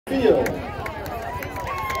field.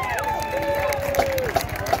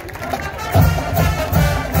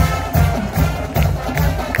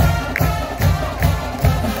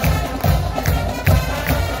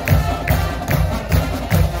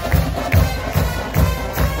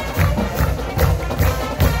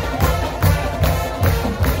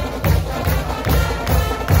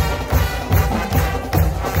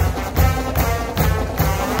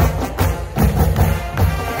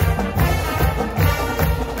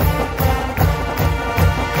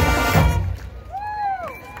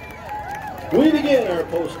 We begin our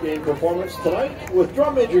post-game performance tonight with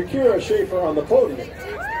drum major Kira Schaefer on the podium.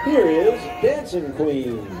 Here is Dancing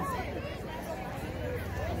Queen.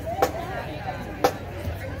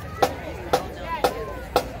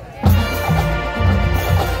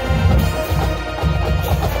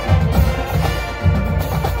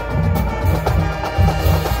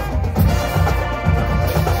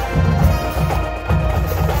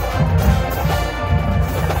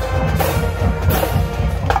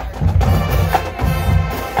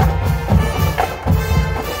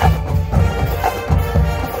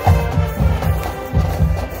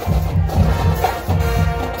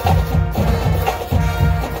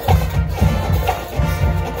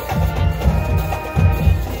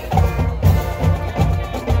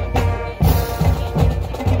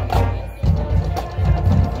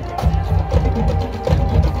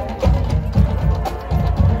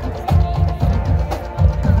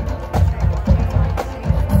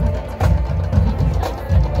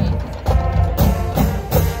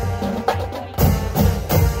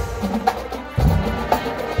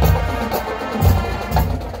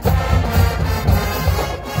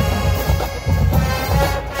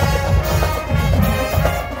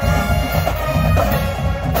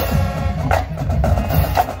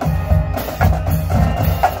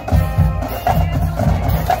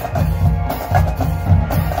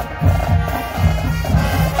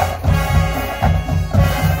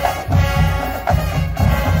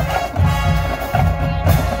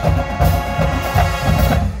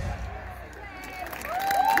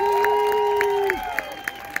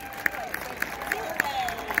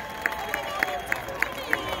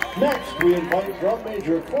 Next, we invite drum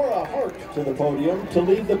major Cora Hart to the podium to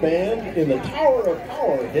lead the band in the Tower of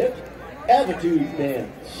Power hit, Attitude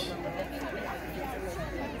Dance.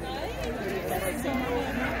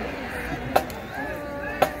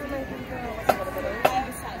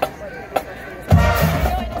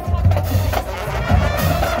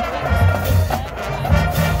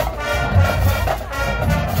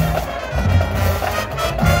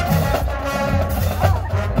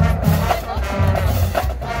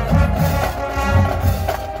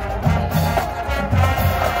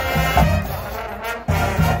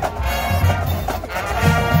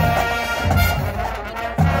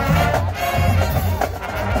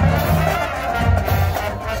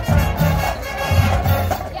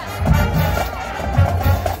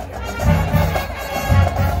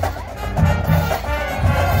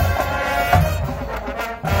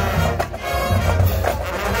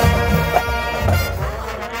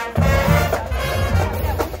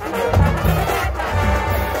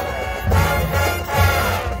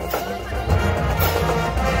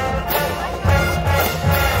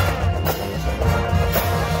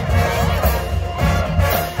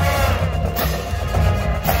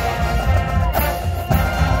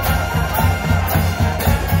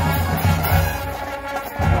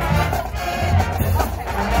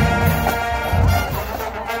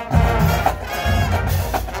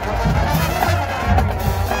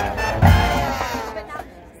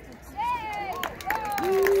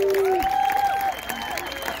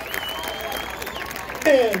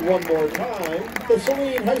 And one more time, the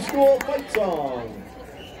Saline High School fight song.